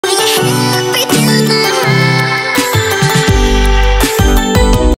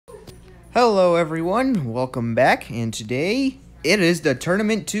Hello everyone, welcome back, and today it is the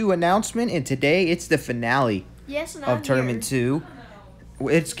Tournament 2 announcement, and today it's the finale of Tournament 2.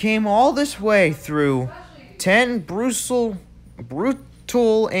 It came all this way through 10 brutal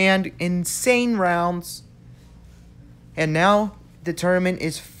and insane rounds, and now the tournament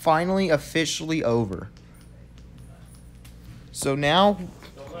is finally officially over. So now,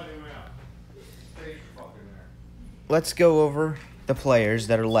 let's go over the players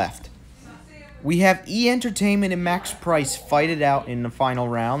that are left. We have E Entertainment and Max Price fight it out in the final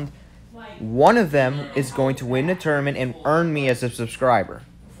round. One of them is going to win the tournament and earn me as a subscriber.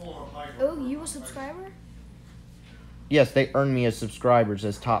 Oh, you a subscriber? Yes, they earn me as subscribers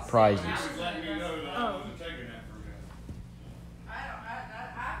as top prizes. Oh.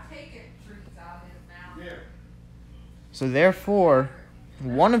 So therefore,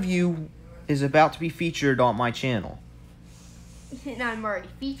 one of you is about to be featured on my channel. And I'm already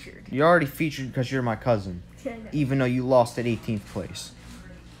featured. You're already featured because you're my cousin, even though you lost at 18th place.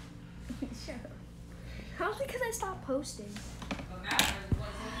 Shut up. Probably because I stopped posting.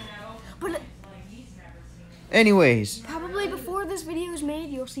 But Anyways, probably before this video is made,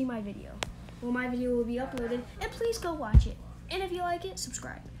 you'll see my video. Well, my video will be uploaded, and please go watch it. And if you like it,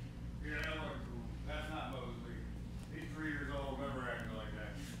 subscribe. Yeah, that's not Mosley. He's 3 years old, never acting like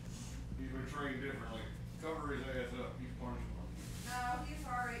that. He's been trained differently. Cover his ass up. He's punishable. No, he's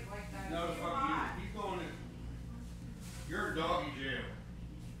alright like that. No, fuck you. He's going in. You're a doggy jail.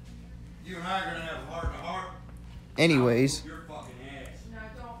 You and I are gonna have heart to heart. anyways, Your fucking ass. No,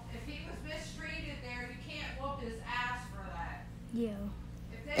 don't. If he was mistreated there, you can't whoop his ass for that. Yeah.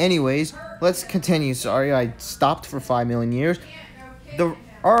 If they anyways, hurt let's him, continue. Sorry, I stopped for 5 million years. you can't go kicking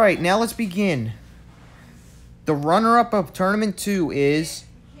him. Alright, now let's begin. The runner-up of Tournament 2 is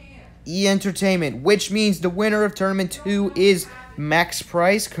E Entertainment, which means the winner of Tournament 2 is Max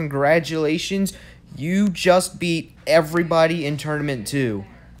Price. Congratulations. You just beat everybody in Tournament 2.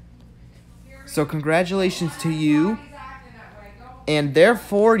 So congratulations to you. And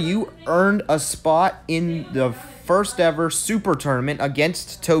therefore, you earned a spot in the first ever Super Tournament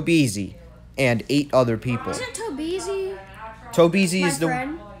against Tobeezy and 8 other people. Isn't Tobeezy Tobeezy my is the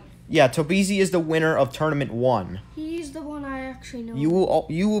friend? Yeah, Tobeezy is the winner of Tournament 1. He's the one I actually know.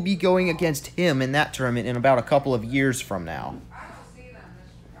 You will be going against him in that tournament in about a couple of years from now.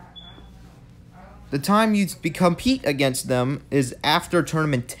 The time you compete against them is after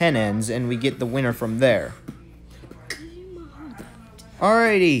Tournament 10 ends, and we get the winner from there.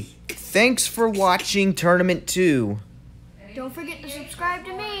 Alrighty, thanks for watching Tournament 2. Don't forget to subscribe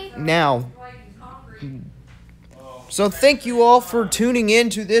to me. Now, so thank you all for tuning in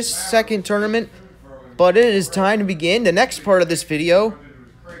to this second tournament, but it is time to begin the next part of this video,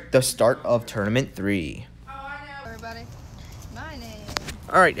 the start of Tournament 3. Everybody, my name.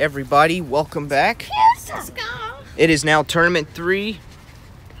 Alright everybody, welcome back. Let's go. It is now Tournament 3,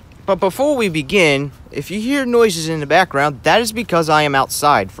 but before we begin, if you hear noises in the background, that is because I am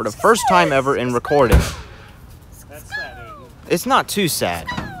outside for the first time ever in recording. That's sad, isn't it? It's not too sad.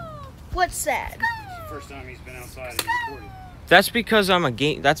 What's sad? It's the first time he's been outside and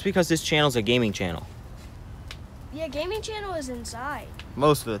recording. That's because this channel's a gaming channel. Yeah, gaming channel is inside.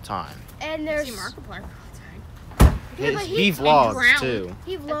 Most of the time. And there's Markiplier. Yeah, but He vlogs too.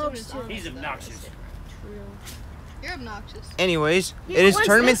 he vlogs too. He's obnoxious. You're obnoxious. Anyways, Yeah, it is once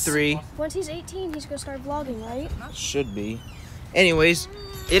Tournament this- 3. Once he's 18, he's gonna start vlogging, right? Should be. Anyways,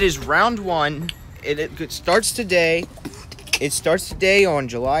 it is round 1. It starts today. It starts today on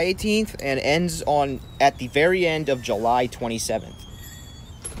July 18th and ends at the very end of July 27th.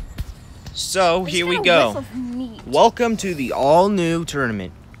 So, here we go. Welcome to the all-new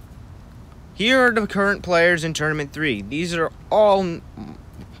tournament. Here are the current players in Tournament 3. These are all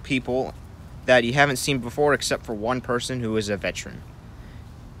people that you haven't seen before except for one person who is a veteran.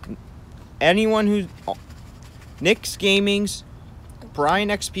 Anyone who's... Nick's Gaming's, Brian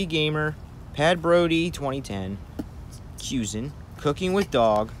XP Gamer, Pad Brody 2010, Cusin, Cooking with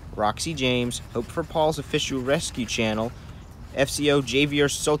Dog, Roxy James, Hope for Paul's Official Rescue Channel, FCO Javier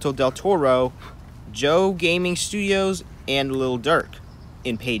Soto del Toro, Joe Gaming Studios, and Lil Durk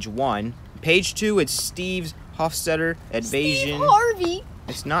in page 1. Page 2, it's Steve's Hofstetter Invasion. Steve Harvey.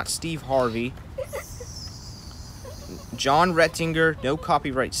 It's not Steve Harvey. John Rettinger, No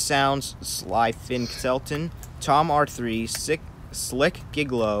Copyright Sounds, Sly Finn Selton, Tom R3, Slick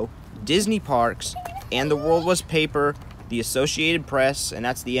Giglo, Disney Parks, And the World Was Paper, The Associated Press, and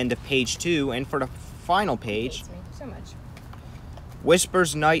that's the end of page 2. And for the final page, So much.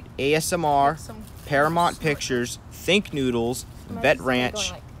 Whispers Night ASMR, Paramount Pictures, Think Noodles, Vet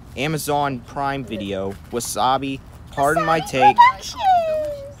Ranch, Amazon Prime Video, Wasabi, Pardon My Take,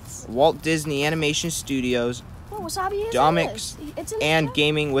 Walt Disney Animation Studios, Well, Wasabi is Domix, in this. It's in and this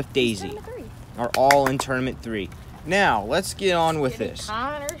Gaming with Daisy tournament 3. are all in Tournament 3. Now, let's get on with this.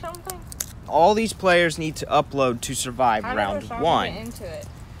 Comment or something? All these players need to upload to survive round 1, Into it.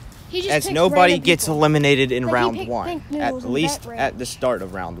 He just as picks nobody random gets people. eliminated in Like, he round picked 1, Pink at Noodles and least Bet at the Ranch. start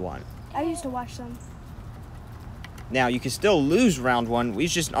of round 1. I used to watch some. Now, you can still lose round 1, we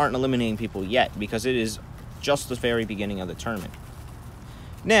just aren't eliminating people yet, because it is just the very beginning of the tournament.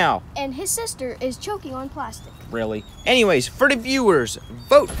 Now, And his sister is choking on plastic. really. Anyways, for the viewers,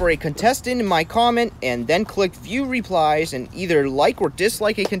 vote for a contestant in my comment, and then click view replies, and either like or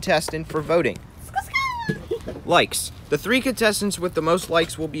dislike a contestant for voting. Likes. The 3 contestants with the most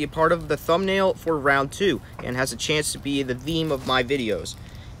likes will be a part of the thumbnail for round 2, and has a chance to be the theme of my videos.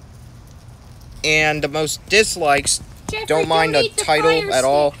 And the most dislikes, don't mind the title at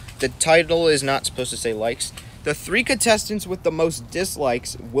all. The title is not supposed to say likes. The 3 contestants with the most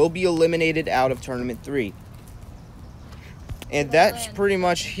dislikes will be eliminated out of Tournament 3. And that's pretty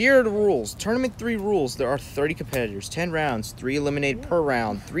much, here are the rules. Tournament 3 rules. There are 30 competitors, 10 rounds, 3 eliminated per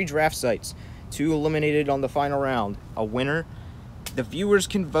round, 3 draft sites, 2 eliminated on the final round, a winner. The viewers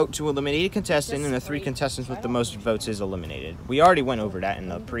can vote to eliminate a contestant, and the 3 contestants with the most votes is eliminated. We already went over that in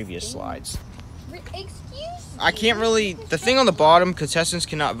the previous slides. Excuse me? I can't really, the thing on the bottom, contestants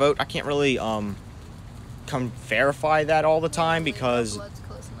cannot vote, I can't really come verify that all the time, because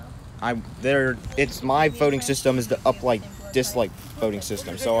it's my voting system is the dislike voting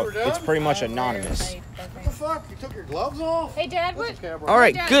system, so it's pretty much anonymous. What the fuck? You took your gloves off? Hey, Dad, what?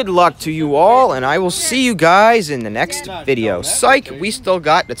 Alright, good luck to you all, and I will see you guys in the next video. Psych, we still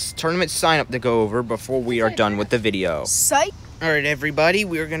got this tournament sign up to go over before we are done with the video. Psych. Alright everybody,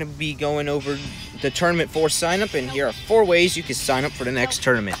 we're going to be going over the Tournament 4 sign up, and here are 4 ways you can sign up for the next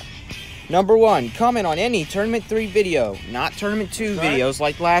tournament. Number 1, comment on any Tournament 3 video, not Tournament 2 videos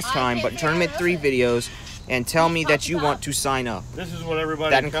like last time, but Tournament 3 videos, and tell me that you want to sign up. This is what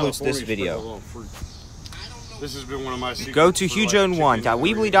everybody That in includes this California video. sprinkles on fruit. This has been one of my secrets. Go to for, like,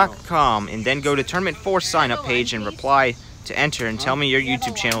 hugeown1.weebly.com and then go to Tournament 4 sign up page and reply to enter, and tell me your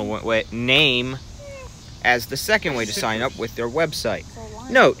YouTube channel name as the second way to sign up with their website.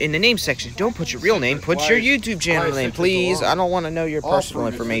 Note, in the name section, don't put your real name, put your YouTube channel name, please. I don't want to know your personal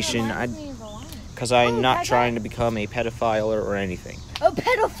information, because I'm not trying to become a pedophile or anything. A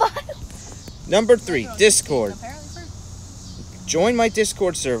pedophile. Number 3, Discord. Join my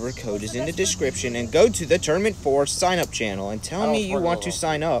Discord server, code is in the description, and go to the Tournament 4 sign up channel and tell me you want to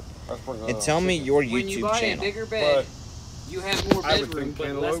sign up, and tell me your When you YouTube buy a channel. bigger bed, you have more I would bedroom, think but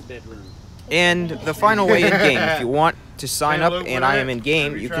less cantaloupe. bedroom. And the final way in game, if you want to sign up Cantaloupe and I with am it. in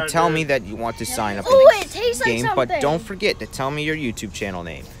game, Have you you can tried tell that? me that you want to sign up Oh, in it tastes like game, something. but don't forget to tell me your YouTube channel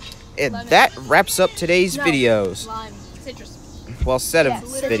name. And that wraps up today's videos. Lime. Citrus. Well, set of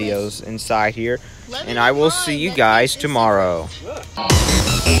Yes. videos inside here, and I will see you guys tomorrow.